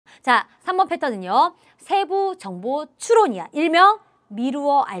자, 3번 패턴은요. 세부 정보 추론이야. 일명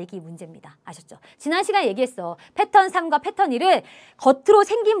미루어 알기 문제입니다. 아셨죠? 지난 시간에 얘기했어. 패턴 3과 패턴 1은 겉으로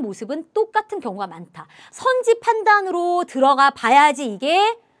생긴 모습은 똑같은 경우가 많다. 선지 판단으로 들어가 봐야지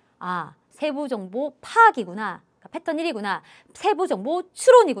이게 세부 정보 파악이구나. 패턴 1이구나. 세부 정보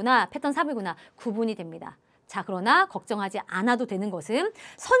추론이구나. 패턴 3이구나. 구분이 됩니다. 자, 그러나 걱정하지 않아도 되는 것은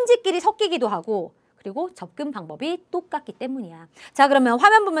선지끼리 섞이기도 하고 그리고 접근 방법이 똑같기 때문이야. 자, 그러면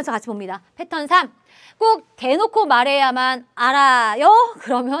화면 보면서 같이 봅니다. 패턴 3. 꼭 대놓고 말해야만 알아요?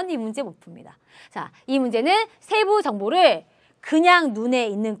 그러면 이 문제 못 풉니다. 자, 이 문제는 세부 정보를 그냥 눈에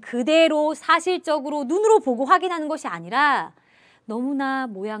있는 그대로 사실적으로 눈으로 보고 확인하는 것이 아니라 너무나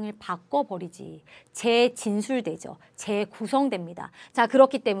모양을 바꿔버리지. 재진술되죠. 재구성됩니다. 자,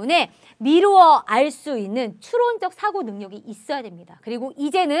 그렇기 때문에 미루어 알 수 있는 추론적 사고 능력이 있어야 됩니다. 그리고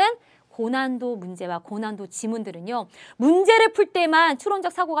이제는 고난도 문제와 고난도 지문들은요. 문제를 풀 때만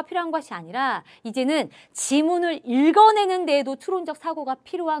추론적 사고가 필요한 것이 아니라 이제는 지문을 읽어내는 데에도 추론적 사고가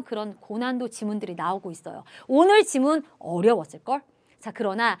필요한 그런 고난도 지문들이 나오고 있어요. 오늘 지문 어려웠을걸? 자,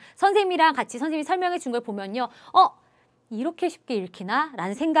 그러나 선생님이랑 같이 선생님이 설명해 준 걸 보면요. 이렇게 쉽게 읽히나?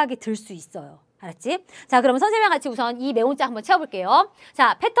 라는 생각이 들 수 있어요. 알았지? 자, 그럼 선생님이랑 같이 우선 이 메모장 한번 채워볼게요.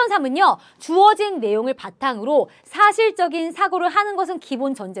 자, 패턴 3은요. 주어진 내용을 바탕으로 사실적인 사고를 하는 것은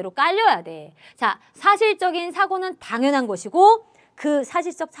기본 전제로 깔려야 돼. 자, 사실적인 사고는 당연한 것이고 그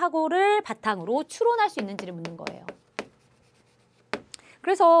사실적 사고를 바탕으로 추론할 수 있는지를 묻는 거예요.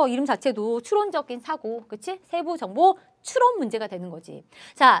 그래서 이름 자체도 추론적인 사고, 그치? 세부 정보 추론 문제가 되는 거지.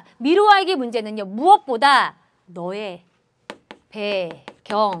 자, 미루어 알기 문제는요. 무엇보다 너의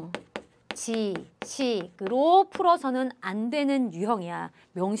배경, 지식으로 풀어서는 안 되는 유형이야.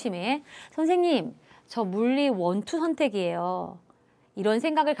 명심해. 선생님, 저 물리 원투 선택이에요. 이런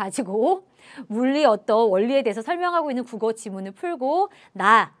생각을 가지고 물리 어떤 원리에 대해서 설명하고 있는 국어 지문을 풀고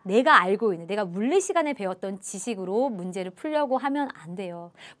내가 알고 있는, 내가 물리 시간에 배웠던 지식으로 문제를 풀려고 하면 안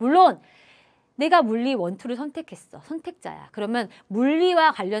돼요. 물론 내가 물리 원투를 선택했어. 선택자야. 그러면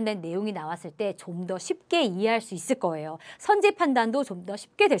물리와 관련된 내용이 나왔을 때 좀 더 쉽게 이해할 수 있을 거예요. 선지 판단도 좀 더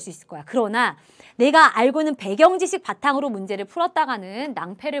쉽게 될 수 있을 거야. 그러나 내가 알고 있는 배경 지식 바탕으로 문제를 풀었다가는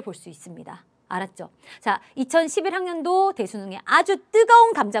낭패를 볼 수 있습니다. 알았죠? 자, 2011학년도 대수능에 아주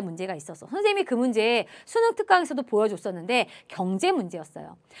뜨거운 감자 문제가 있었어. 선생님이 그 문제 수능 특강에서도 보여줬었는데 경제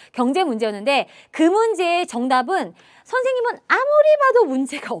문제였어요. 경제 문제였는데 그 문제의 정답은 선생님은 아무리 봐도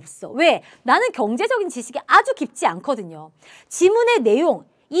문제가 없어. 왜? 나는 경제적인 지식이 아주 깊지 않거든요. 지문의 내용,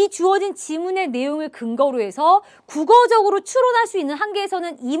 이 주어진 지문의 내용을 근거로 해서 국어적으로 추론할 수 있는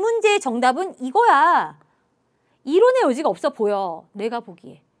한계에서는 이 문제의 정답은 이거야. 이론의 여지가 없어 보여. 내가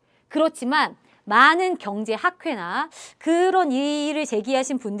보기에. 그렇지만 많은 경제학회나 그런 일을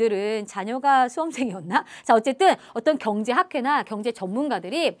제기하신 분들은 자녀가 수험생이었나? 자, 어쨌든 어떤 경제학회나 경제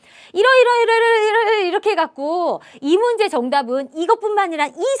전문가들이 이렇게 해갖고 이 문제 정답은 이것뿐만 아니라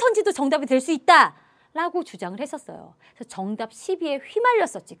이 선지도 정답이 될 수 있다 라고 주장을 했었어요. 그래서 정답 시비에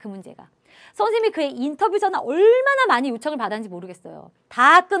휘말렸었지, 그 문제가. 선생님이 그의 인터뷰 전화 얼마나 많이 요청을 받았는지 모르겠어요.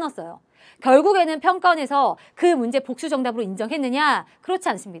 다 끊었어요. 결국에는 평가원에서 그 문제 복수 정답으로 인정했느냐? 그렇지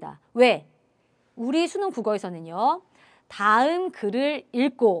않습니다. 왜? 우리 수능 국어에서는요. 다음 글을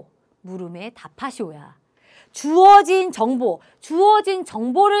읽고 물음에 답하시오야. 주어진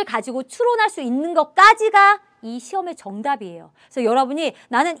정보를 가지고 추론할 수 있는 것까지가 이 시험의 정답이에요. 그래서 여러분이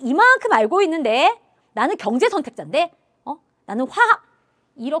나는 이만큼 알고 있는데 나는 경제 선택자인데 나는 화학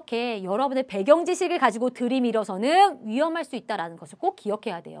이렇게 여러분의 배경 지식을 가지고 들이밀어서는 위험할 수 있다는 것을 꼭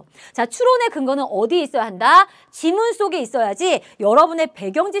기억해야 돼요. 자, 추론의 근거는 어디에 있어야 한다? 지문 속에 있어야지 여러분의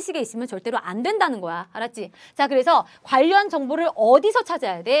배경 지식에 있으면 절대로 안 된다는 거야. 알았지? 자, 그래서 관련 정보를 어디서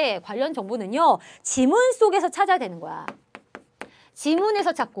찾아야 돼? 관련 정보는요. 지문 속에서 찾아야 되는 거야.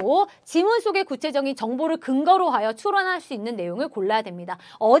 지문에서 찾고 지문 속의 구체적인 정보를 근거로 하여 추론할 수 있는 내용을 골라야 됩니다.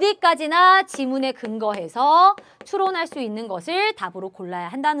 어디까지나 지문에 근거해서 추론할 수 있는 것을 답으로 골라야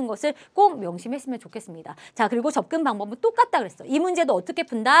한다는 것을 꼭 명심했으면 좋겠습니다. 자, 그리고 접근 방법은 똑같다 그랬어. 이 문제도 어떻게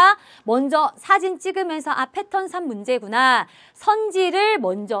푼다? 먼저 사진 찍으면서 패턴 3 문제구나. 선지를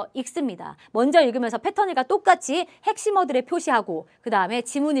먼저 읽습니다. 먼저 읽으면서 패턴과 똑같이 핵심어들을 표시하고 그 다음에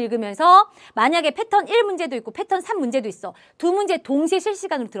지문 읽으면서 만약에 패턴 1 문제도 있고 패턴 3 문제도 있어. 두 문제 동시에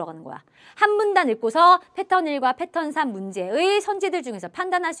실시간으로 들어가는 거야. 한 문단 읽고서 패턴 1과 패턴 3 문제의 선지들 중에서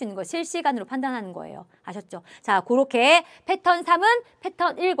판단할 수 있는 거 실시간으로 판단하는 거예요. 아셨죠? 자, 그렇게 패턴 3은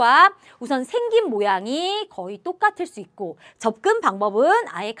패턴 1과 우선 생긴 모양이 거의 똑같을 수 있고 접근 방법은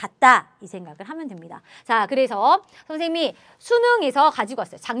아예 같다. 이 생각을 하면 됩니다. 자, 그래서 선생님이 수능에서 가지고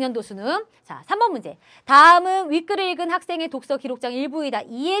왔어요. 작년도 수능. 자, 3번 문제. 다음은 윗글을 읽은 학생의 독서 기록장 일부이다.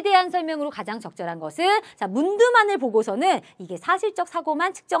 이에 대한 설명으로 가장 적절한 것은 자, 문두만을 보고서는 이게 사실적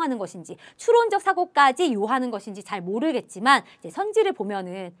사고만 측정하는 것인지 추론적 사고까지 요하는 것인지 잘 모르겠지만 이제 선지를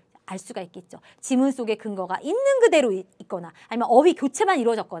보면은 알 수가 있겠죠. 지문 속에 근거가 있는 그대로 있거나 아니면 어휘 교체만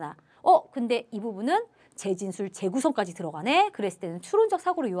이루어졌거나 근데 이 부분은 재진술, 재구성까지 들어가네. 그랬을 때는 추론적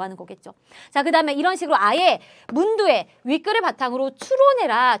사고를 요하는 거겠죠. 자, 그 다음에 이런 식으로 아예 문두에 윗글을 바탕으로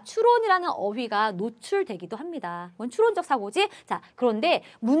추론해라. 추론이라는 어휘가 노출되기도 합니다. 이건 추론적 사고지. 자, 그런데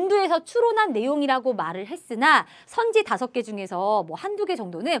문두에서 추론한 내용이라고 말을 했으나 선지 5개 중에서 뭐 한두 개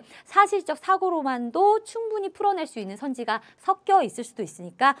정도는 사실적 사고로만도 충분히 풀어낼 수 있는 선지가 섞여 있을 수도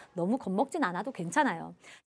있으니까 너무 겁먹진 않아도 괜찮아요.